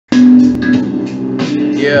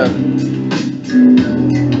Yeah.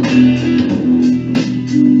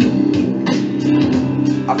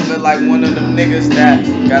 I feel like one of them niggas that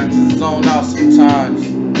got to zone out sometimes.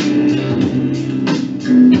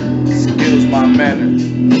 Excuse my manner.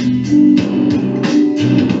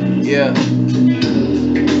 Yeah.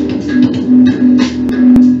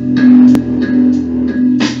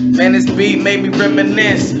 Man, this beat made me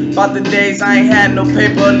reminisce about the days I ain't had no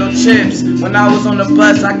paper or no chips. When I was on the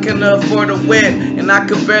bus, I couldn't afford a whip, and I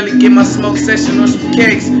could barely get my smoke session or some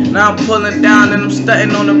kicks. Now I'm pulling down and I'm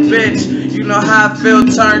stunting on a bitch. You know how I feel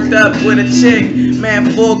turned up with a chick.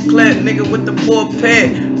 Man, full clip, nigga with the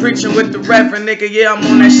pulpit. Preaching with the reverend, nigga, yeah, I'm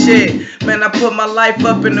on that shit. Man, I put my life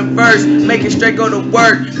up in the verse, make it straight go to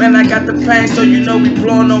work. Man, I got the pain, so you know we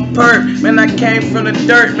blowing on perk. Man, I came from the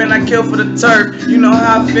dirt, man, I kill for the turf. You know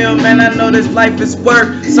how I feel, man, I know this life is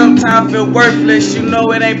worth. Sometimes I feel worthless, you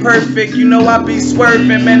know it ain't perfect. You know I be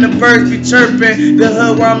swerving, man, the birds be chirping. The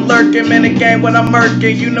hood where I'm lurking, man, the game when I'm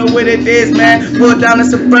murking. You know what it is, man, pull down the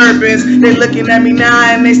Suburbans. They looking at me now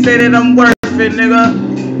and they say that I'm worth it, nigga.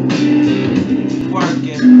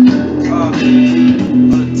 Working, on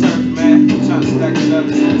the turf, man, trying to stack it up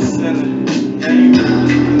to the ceiling. Yeah, you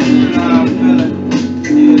know how I'm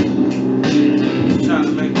feeling, yeah, trying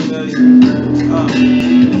to make a million,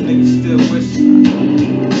 niggas still wishing,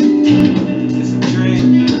 it's a dream,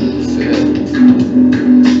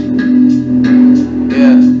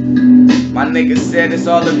 yeah, my nigga said it's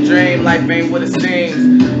all a dream, life ain't what it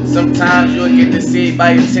seems. Sometimes you'll get deceived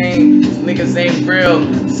by your team. These niggas ain't real,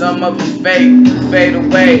 some of them fake, fade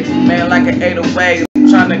away. Man, like an 808, I'm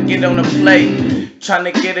trying to get on the plate, trying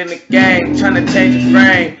to get in the game, trying to change the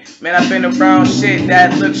frame. Man, I've been around shit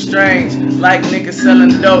that looks strange, like niggas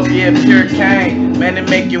selling dope, yeah, pure cane. Man, it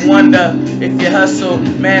make you wonder if you hustle,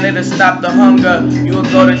 man, it'll stop the hunger. You will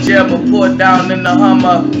go to jail but pour it down in the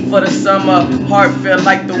Hummer for the summer. Heart feel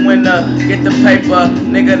like the winner, get the paper,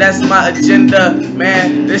 nigga, that's my agenda.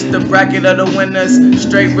 Man, this the bracket of the winners,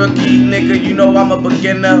 straight rookie, nigga, you know I'm a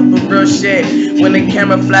beginner, but real shit. When the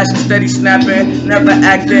camera flashing, steady snapping, never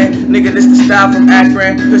acting, nigga, this the style from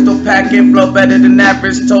Akron. Pistol packing, flow better than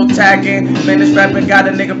average, toe tagging. Man, this rapping got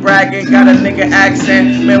a nigga bragging, got a nigga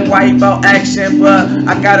accent. Man, why he bout action? But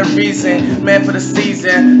I got a reason, man, for the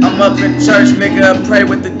season. I'm up in church, nigga, pray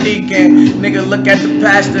with the deacon. Nigga, look at the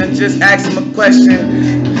pastor and just ask him a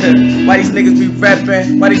question. Why these niggas be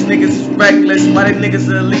reppin'? Why these niggas is reckless? Why they niggas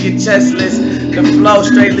will leave your chestless? The flow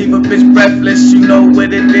straight leave a bitch breathless. You know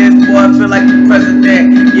what it is, boy, I feel like the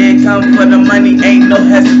president. Yeah, come for the money, ain't no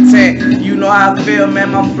hesitant. You know how I feel, man,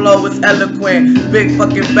 my flow is eloquent. Big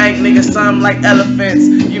fucking bank, nigga, something like elephants.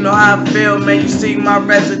 You know how I feel, man, you see my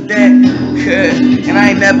resident. And I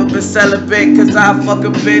ain't never been celibate, cause I fuck a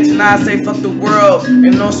bitch and I say fuck the world.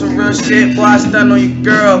 And on some real shit, boy, I stun on your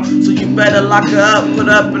girl. So you better lock her up, put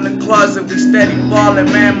her up in the closet. We steady ballin',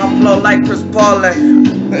 man, my flow like Chris Paulin.